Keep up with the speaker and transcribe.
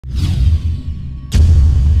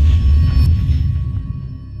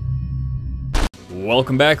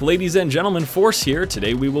Welcome back, ladies and gentlemen. Force here.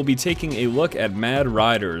 Today we will be taking a look at Mad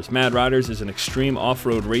Riders. Mad Riders is an extreme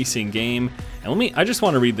off-road racing game. And I just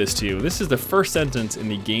want to read this to you. This is the first sentence in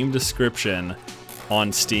the game description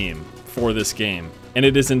on Steam for this game. And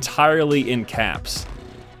it is entirely in caps.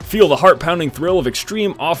 Feel the heart-pounding thrill of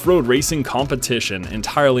extreme off-road racing competition.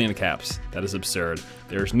 Entirely in caps. That is absurd.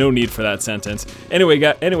 There's no need for that sentence.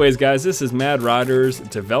 Anyways, guys, this is Mad Riders,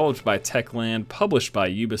 developed by Techland, published by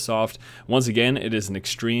Ubisoft. Once again, it is an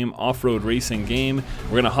extreme off-road racing game.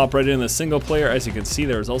 We're gonna hop right into the single player. As you can see,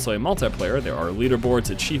 there is also a multiplayer. There are leaderboards,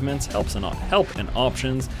 achievements, help and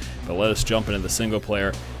options. But let us jump into the single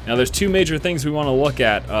player. Now, there's two major things we want to look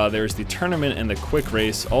at. There's the tournament and the quick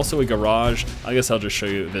race, also a garage. I guess I'll just show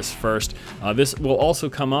you this first. This will also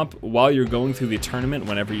come up while you're going through the tournament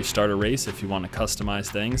whenever you start a race if you want to customize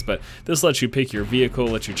things. But this lets you pick your vehicle,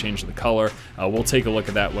 lets you change the color. We'll take a look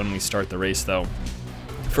at that when we start the race, though.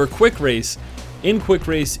 For quick race, in Quick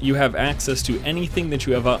Race, you have access to anything that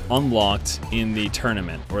you have unlocked in the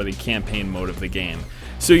tournament or the campaign mode of the game.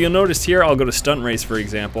 So you'll notice here, I'll go to Stunt Race, for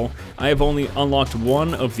example. I have only unlocked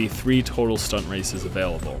one of the 3 total stunt races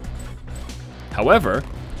available. However,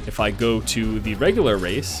 if I go to the regular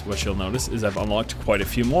race, what you'll notice is I've unlocked quite a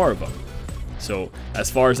few more of them. So as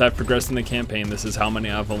far as I've progressed in the campaign, this is how many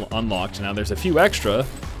I've unlocked. Now there's a few extra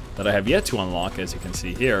that I have yet to unlock, as you can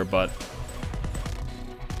see here, but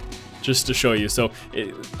just to show you. So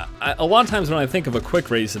a lot of times when I think of a quick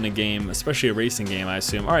race in a game, especially a racing game, I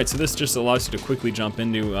assume, all right, so this just allows you to quickly jump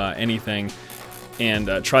into anything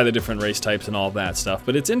and try the different race types and all of that stuff.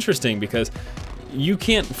 But it's interesting because you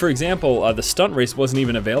can't, for example, the stunt race wasn't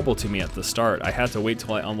even available to me at the start. I had to wait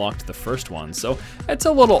till I unlocked the first one. So it's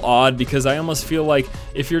a little odd because I almost feel like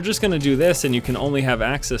if you're just gonna do this and you can only have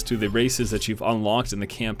access to the races that you've unlocked in the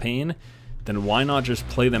campaign, then why not just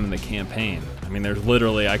play them in the campaign? I mean, there's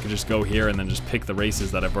literally, I could just go here and then just pick the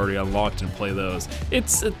races that I've already unlocked and play those.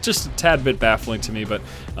 It's just a tad bit baffling to me, but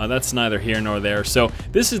that's neither here nor there. So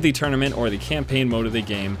this is the tournament or the campaign mode of the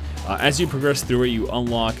game. As you progress through it, you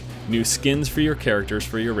unlock new skins for your characters,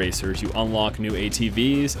 for your racers. You unlock new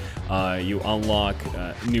ATVs, you unlock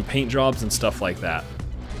new paint jobs and stuff like that.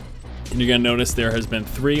 And you're gonna notice there has been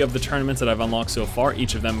 3 of the tournaments that I've unlocked so far,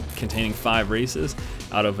 each of them containing 5 races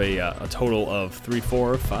out of a total of 3,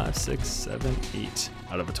 4, 5, 6, 7, 8.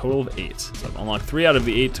 Out of a total of 8. So I've unlocked 3 out of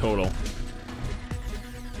the 8 total.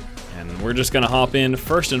 And we're just gonna hop in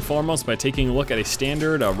first and foremost by taking a look at a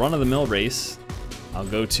standard run-of-the-mill race. Let's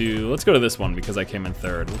go to this one because I came in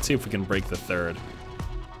 3rd. Let's see if we can break the 3rd.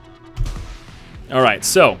 All right,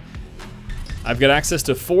 so I've got access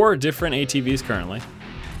to 4 different ATVs currently.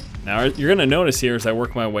 Now you're gonna notice here as I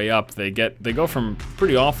work my way up, they go from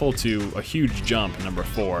pretty awful to a huge jump, number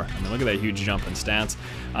 4. I mean, look at that huge jump in stats.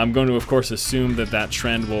 I'm going to, of course, assume that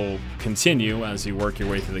trend will continue as you work your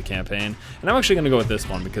way through the campaign. And I'm actually gonna go with this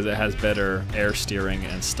one because it has better air steering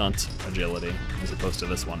and stunt agility as opposed to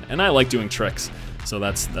this one. And I like doing tricks, so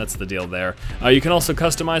that's the deal there. You can also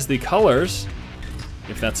customize the colors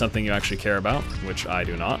if that's something you actually care about, which I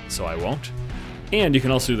do not, so I won't. And you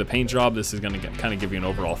can also do the paint job. This is going to kind of give you an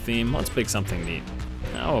overall theme. Let's pick something neat.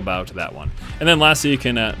 How about that one? And then lastly, you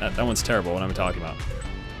can, that one's terrible, what I'm talking about.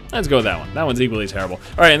 Let's go with that one. That one's equally terrible.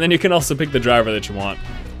 All right, and then you can also pick the driver that you want.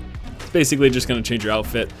 It's basically just going to change your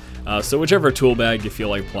outfit. So whichever tool bag you feel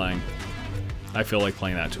like playing. I feel like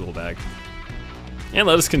playing that tool bag. And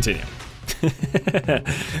let us continue.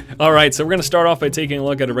 Alright, so we're going to start off by taking a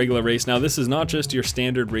look at a regular race. Now, this is not just your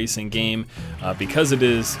standard racing game. Because it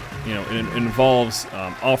is, it involves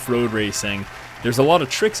off-road racing, there's a lot of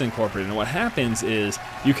tricks incorporated. And what happens is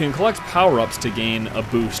you can collect power-ups to gain a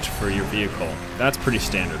boost for your vehicle. That's pretty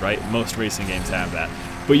standard, right? Most racing games have that.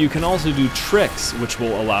 But you can also do tricks which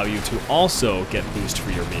will allow you to also get boost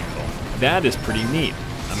for your vehicle. That is pretty neat.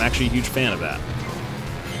 I'm actually a huge fan of that.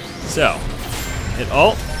 So, hit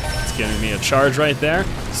Alt. Giving me a charge right there.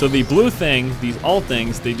 So the blue thing, these alt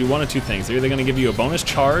things, they do one of 2 things. They're either going to give you a bonus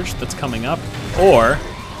charge that's coming up, or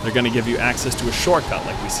they're going to give you access to a shortcut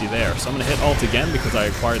like we see there. So I'm going to hit Alt again because I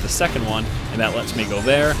acquired the second one, and that lets me go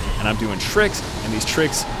there, and I'm doing tricks, and these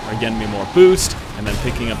tricks are getting me more boost, and then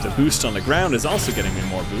picking up the boost on the ground is also getting me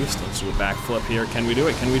more boost. Let's do a backflip here. Can we do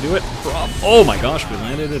it? Can we do it? Oh my gosh, we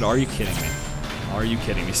landed it. Are you kidding me? Are you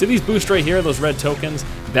kidding me? See these boosts right here, those red tokens?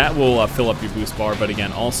 That will fill up your boost bar, but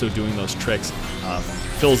again, also doing those tricks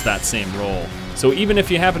fills that same role. So even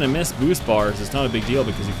if you happen to miss boost bars, it's not a big deal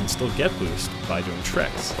because you can still get boost by doing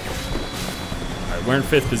tricks. All right, we're in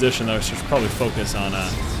 5th position though, so we should probably focus on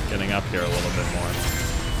getting up here a little bit more.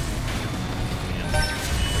 And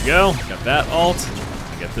there we go, got that alt.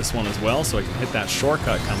 I get this one as well, so I can hit that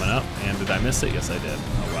shortcut coming up. And did I miss it? Yes, I did.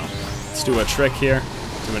 Oh well. Let's do a trick here.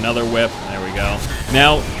 Do another whip. There we go.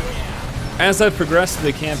 Now, as I've progressed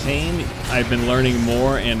through the campaign, I've been learning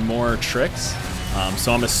more and more tricks.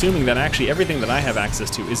 So I'm assuming that actually everything that I have access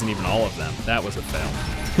to isn't even all of them. That was a fail.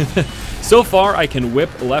 So far, I can whip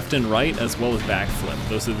left and right as well as backflip.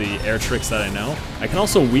 Those are the air tricks that I know. I can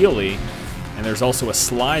also wheelie, and there's also a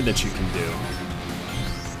slide that you can do.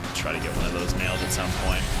 Try to get one of those nailed at some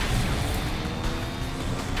point.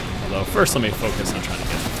 Although first let me focus on trying to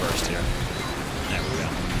get it first here. There we go.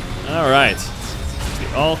 Alright. The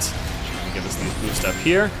alt. Give us the boost up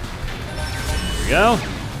here. There we go.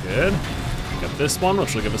 Good. Got this one,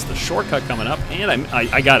 which will give us the shortcut coming up. And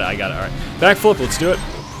I got it. Alright. Backflip, let's do it.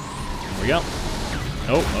 There we go.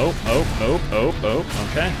 Oh.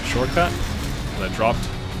 Okay. Shortcut. I dropped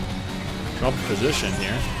position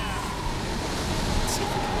here. Let's see if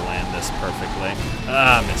we can land this perfectly.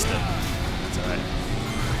 Ah, missed it. That's alright.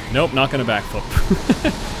 Nope, not gonna backflip.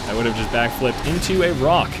 I would have just backflipped into a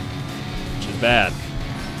rock, which is bad.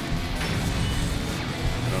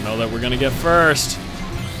 I don't know that we're gonna get first.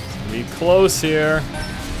 It's gonna be close here.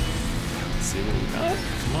 Let's see what we got.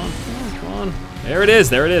 Come on. There it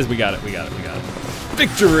is. We got it.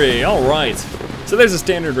 Victory! All right. So there's a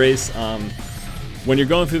standard race. When you're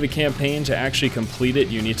going through the campaign, to actually complete it,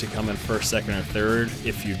 you need to come in first, second, or third.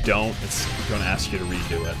 If you don't, it's going to ask you to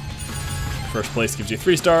redo it. First place gives you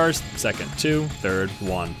 3 stars, second 2, third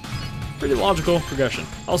 1. Pretty logical progression.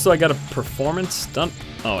 Also, I got a performance stunt.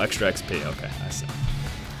 Oh, extra XP. Okay,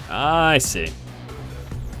 I see.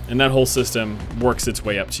 And that whole system works its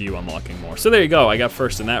way up to you unlocking more. So there you go. I got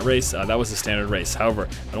first in that race. That was a standard race. However,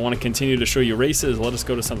 I don't want to continue to show you races. Let us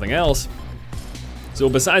go to something else. So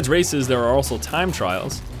besides races, there are also time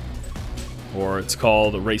trials, or it's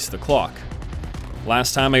called Race the Clock.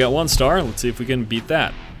 Last time I got 1 star. Let's see if we can beat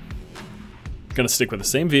that. Gonna stick with the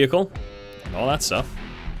same vehicle and all that stuff.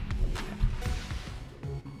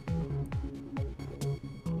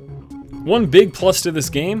 One big plus to this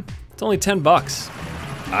game, it's only 10 bucks.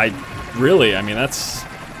 I mean, that's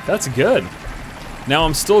good. Now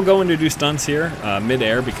I'm still going to do stunts here,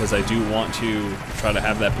 mid-air, because I do want to try to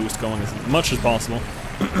have that boost going as much as possible.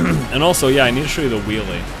 And also, yeah, I need to show you the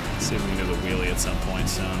wheelie. Let's see if we can do the wheelie at some point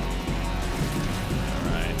soon.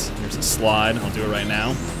 Alright, here's a slide. I'll do it right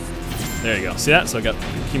now. There you go. See that? So I got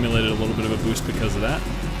accumulated a little bit of a boost because of that.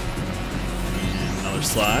 And another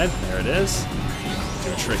slide. There it is.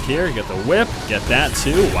 Do a trick here. You get the whip. Get that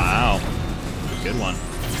too. Wow. Good one.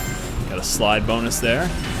 Got a slide bonus there.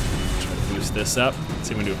 Try to boost this up. Let's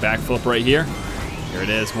see if we can do a backflip right here. Here it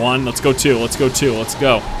is. 1. Let's go 2. Let's go 2. Let's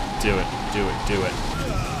go. Do it.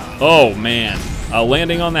 Oh, man.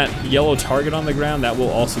 Landing on that yellow target on the ground, that will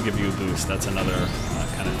also give you a boost. That's another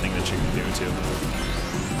kind of thing that you can do, too.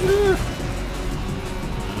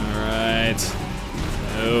 Alright.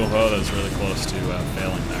 Oh, that was really close to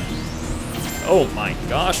failing there. Oh, my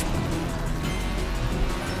gosh.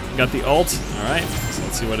 Got the alt. Alright. So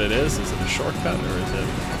let's see what it is. Is it a shortcut, or is it...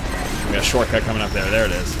 We got a shortcut coming up there. There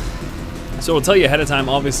it is. So we'll tell you ahead of time.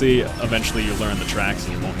 Obviously, eventually you learn the tracks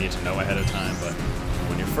and you won't need to know ahead of time, but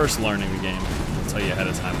when you're first learning the game, we'll tell you ahead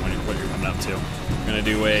of time what you're coming up to. We're going to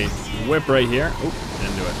do a whip right here. Oh,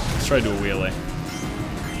 didn't do it. Let's try to do a wheelie.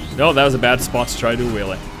 No, that was a bad spot to try to do a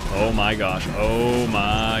wheelie. Oh my gosh. Oh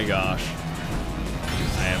my gosh.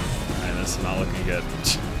 This is not looking good.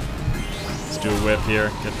 Let's do a whip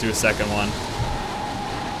here. Get to a second one.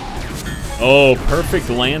 Oh, perfect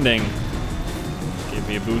landing. Gave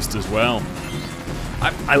me a boost as well.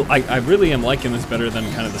 I really am liking this better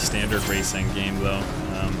than kind of the standard racing game, though.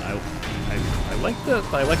 I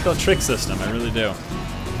like the trick system. I really do.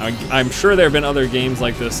 I'm sure there have been other games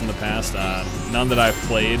like this in the past. None that I've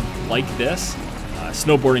played like this.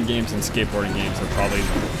 Snowboarding games and skateboarding games are probably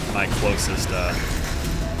my closest.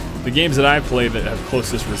 The games that I've played that have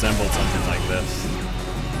closest resembled something like this.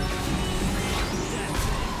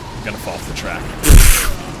 I'm gonna fall off the track.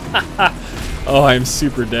 Oh, I'm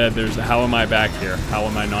super dead. How am I back here? How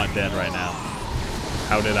am I not dead right now?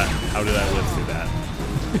 How did I live through that?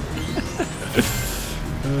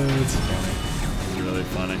 It's funny. It's really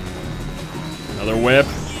funny. Another whip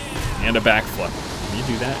and a backflip. Can you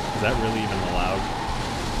do that? Is that really even allowed?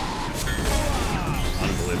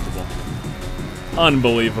 Unbelievable.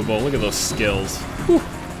 Unbelievable. Look at those skills. Whew.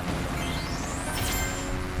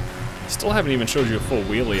 Still haven't even showed you a full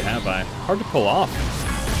wheelie, have I? Hard to pull off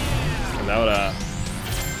without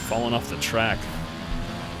falling off the track.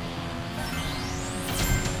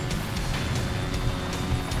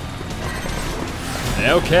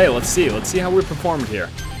 Okay, let's see. Let's see how we performed here.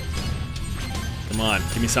 Come on,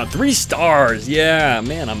 give me some 3 stars. Yeah,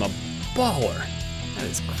 man, I'm a baller. That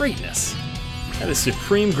is greatness. That is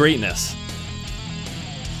supreme greatness.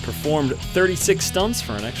 Performed 36 stunts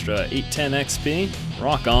for an extra 810 XP.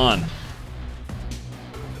 Rock on.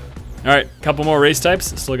 Alright, couple more race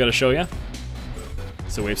types. Still got to show you.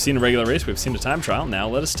 So we've seen a regular race, we've seen a time trial. Now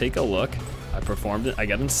let us take a look. I performed it. I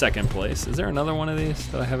got in second place. Is there another one of these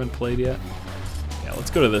that I haven't played yet? Yeah, let's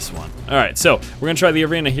go to this one. Alright, so we're going to try the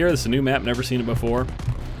arena here. This is a new map, never seen it before.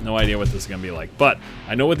 No idea what this is going to be like. But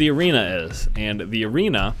I know what the arena is. And the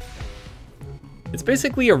arena, it's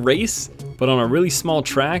basically a race, but on a really small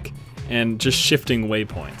track and just shifting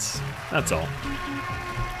waypoints. That's all.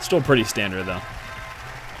 Still pretty standard though.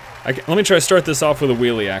 Let me try to start this off with a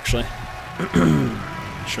wheelie actually.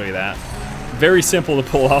 Show you that. Very simple to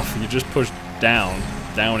pull off. You just push down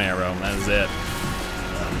arrow, and that is it.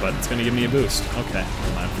 But it's gonna give me a boost. Okay,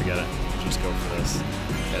 never mind, forget it. Just go for this.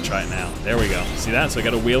 Yeah, try it now. There we go. See that? So I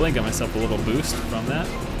got a wheelie, got myself a little boost from that.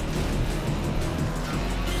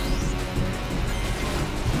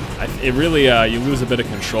 It really, you lose a bit of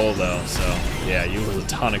control though, so yeah, you lose a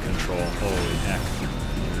ton of control. Holy heck, I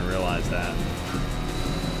didn't even realize that.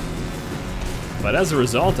 But as a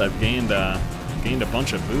result, I've gained a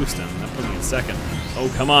bunch of boost, and that put me in second.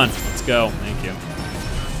 Oh, come on, let's go. Thank you.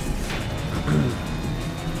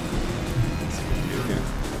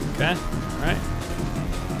 Okay, all right.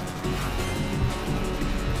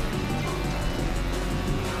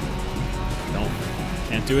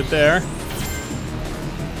 Can't do it there.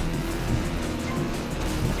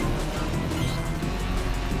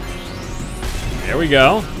 There we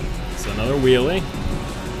go. It's another wheelie.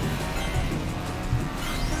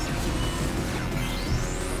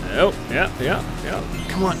 Oh, yeah.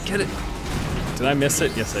 Come on, get it. Did I miss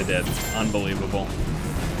it? Yes, I did. Unbelievable.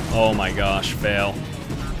 Oh my gosh, fail.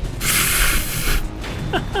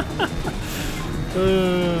 This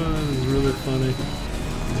is really funny.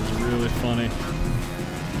 This is really funny.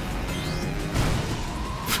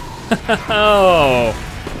 Oh,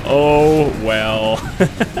 well.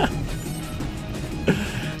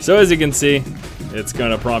 So as you can see, it's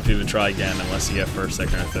gonna prompt you to try again unless you get first,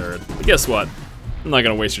 second, or third. But guess what? I'm not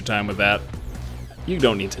gonna waste your time with that. You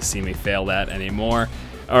don't need to see me fail that anymore.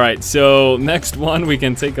 All right, so next one we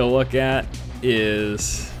can take a look at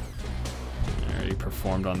is, I already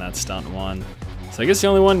performed on that stunt one. So I guess the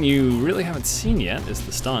only one you really haven't seen yet is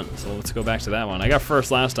the stunt. So let's go back to that one. I got first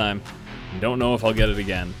last time. Don't know if I'll get it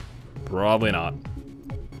again. Probably not,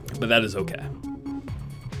 but that is okay.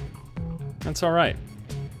 That's all right.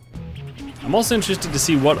 I'm also interested to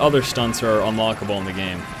see what other stunts are unlockable in the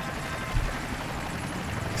game.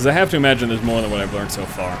 Because I have to imagine there's more than what I've learned so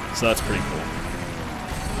far, so that's pretty cool.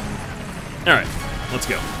 All right, let's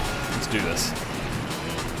go. Let's do this.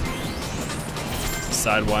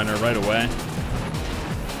 Sidewinder right away.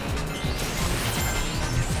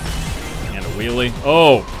 And a wheelie.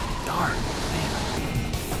 Oh, darn.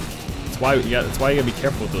 That's why you gotta be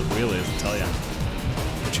careful with those wheelies, I tell ya.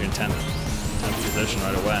 Put you in 10th position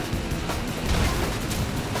right away.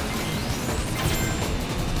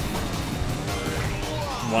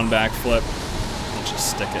 One backflip, and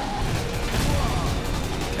just stick it.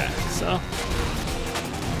 Okay, so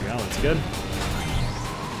there we go. That's good.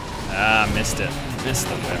 Ah, missed it. Missed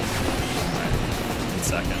the whip. Alright, in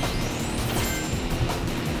second.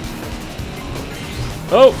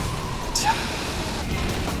 Oh!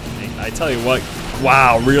 I tell you what,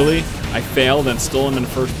 wow, really? I failed and still am in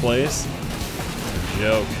first place?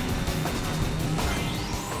 Joke.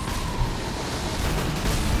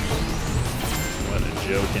 What a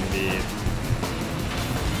joke indeed.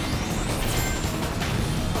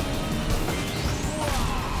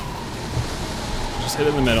 Just hit it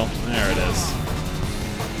in the middle. There it is.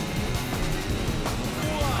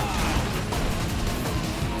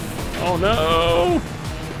 Oh no!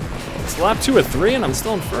 It's lap 2 or 3 and I'm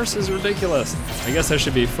still in first. This is ridiculous. I guess I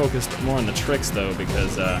should be focused more on the tricks though,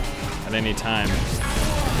 because at any time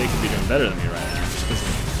they could be doing better than me right now. Just 'cause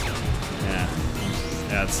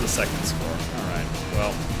yeah, it's the second score. All right,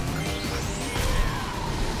 well,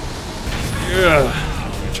 yeah.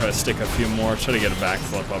 I'm gonna try to stick a few more. Try to get a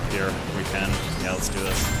backflip up here if we can. Yeah, let's do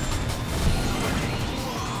this.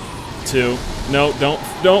 2. No,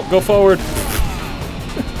 don't go forward.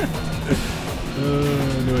 I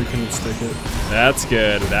knew I couldn't stick it. That's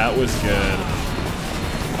good. That was good.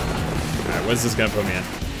 Alright, what's this gonna put me in?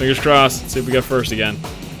 Fingers crossed. Let's see if we get first again.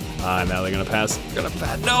 Now they're gonna pass. They're gonna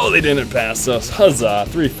pass. No, they didn't pass us. Huzzah.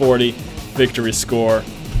 340. Victory score.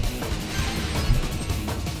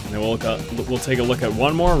 And then we'll take a look at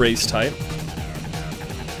one more race type,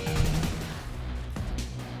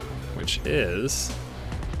 which is...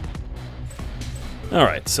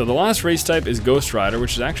 Alright, so the last race type is Ghost Rider,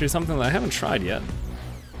 which is actually something that I haven't tried yet.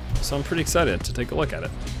 so I'm pretty excited to take a look at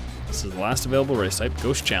it. This is the last available race type,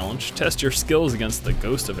 Ghost Challenge. Test your skills against the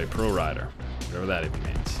ghost of a pro rider, whatever that even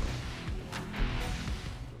means.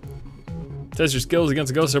 Test your skills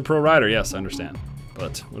against a ghost of a pro rider. Yes, I understand.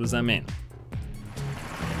 But what does that mean?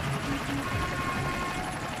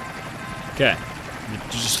 Okay. You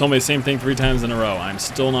just told me the same thing 3 times in a row. I'm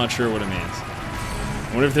still not sure what it means.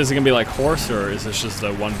 I wonder if this is going to be like horse, or is this just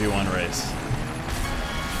a 1v1 race?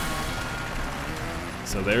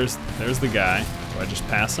 So there's the guy. Do I just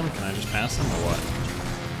pass him? Can I just pass him, or what?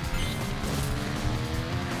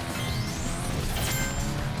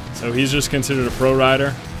 So he's just considered a pro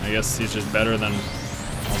rider. I guess he's just better than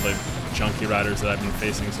all the junky riders that I've been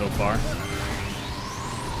facing so far.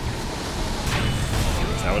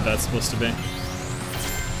 Is that what that's supposed to be?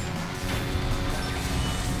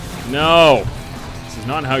 No! This is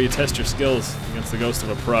not how you test your skills against the ghost of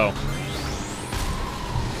a pro. There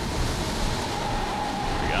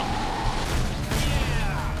we go.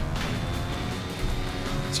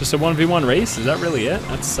 It's just a 1v1 race? Is that really it?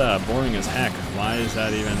 That's boring as heck. Why is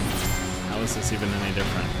that even... How is this even any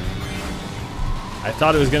different? I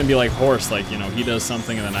thought it was going to be like horse, like, you know, he does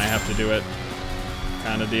something and then I have to do it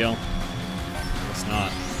kind of deal. It's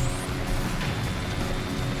not.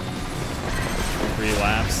 3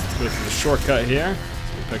 laps. Let's go through the shortcut here.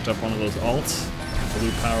 So we picked up one of those alts,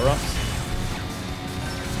 blue power-ups.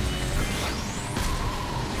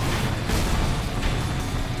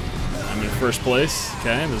 I'm in first place.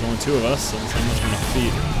 Okay, there's only 2 of us, so it's how much I'm gonna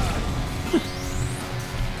feed.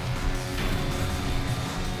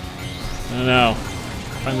 I don't know.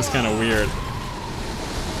 I find this kind of weird.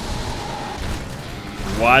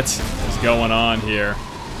 What is going on here?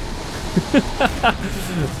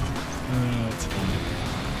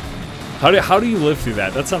 How do you live through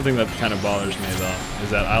that? That's something that kind of bothers me, though.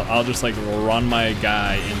 Is that I'll just like run my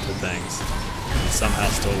guy into things and somehow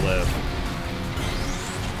still live.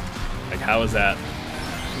 Like, how is that?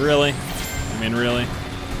 Really? I mean, really?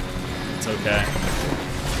 It's okay.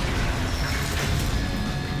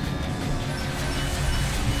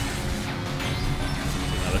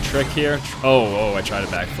 Another trick here. Oh, I tried a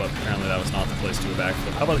backflip. Apparently that was not the place to do a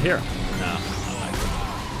backflip. How about here? No,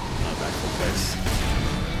 not a backflip place.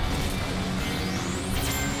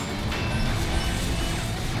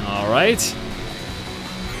 All right.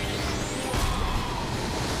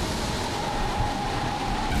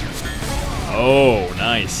 Oh,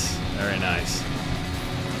 nice. Very nice.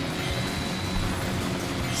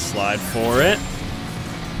 Slide for it.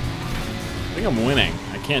 I think I'm winning.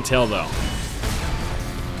 I can't tell, though.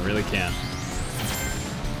 I really can't.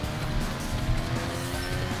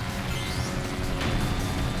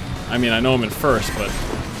 I mean, I know I'm in first, but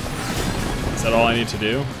is that all I need to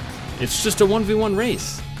do? It's just a 1v1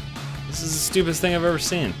 race. This is the stupidest thing I've ever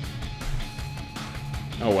seen.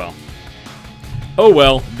 Oh well. Oh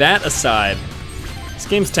well, that aside, this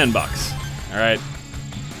game's $10, all right?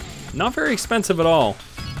 Not very expensive at all.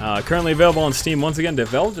 Currently available on Steam, once again,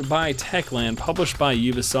 developed by Techland, published by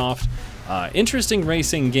Ubisoft. Interesting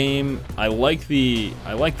racing game. I like the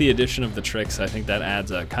addition of the tricks. I think that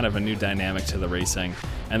adds a kind of a new dynamic to the racing,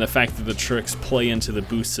 and the fact that the tricks play into the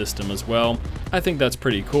boost system as well. I think that's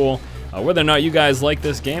pretty cool. Whether or not you guys like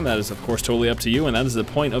this game, that is of course totally up to you, and that is the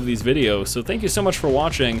point of these videos. So thank you so much for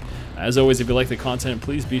watching. As always, if you like the content,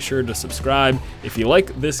 please be sure to subscribe. If you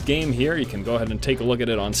like this game here, you can go ahead and take a look at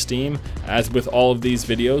it on Steam. As with all of these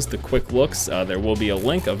videos, the quick looks, there will be a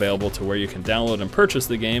link available to where you can download and purchase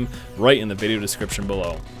the game right in the video description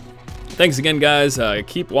below. Thanks again, guys.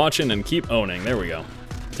 Keep watching and keep owning. There we go.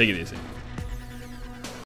 Take it easy.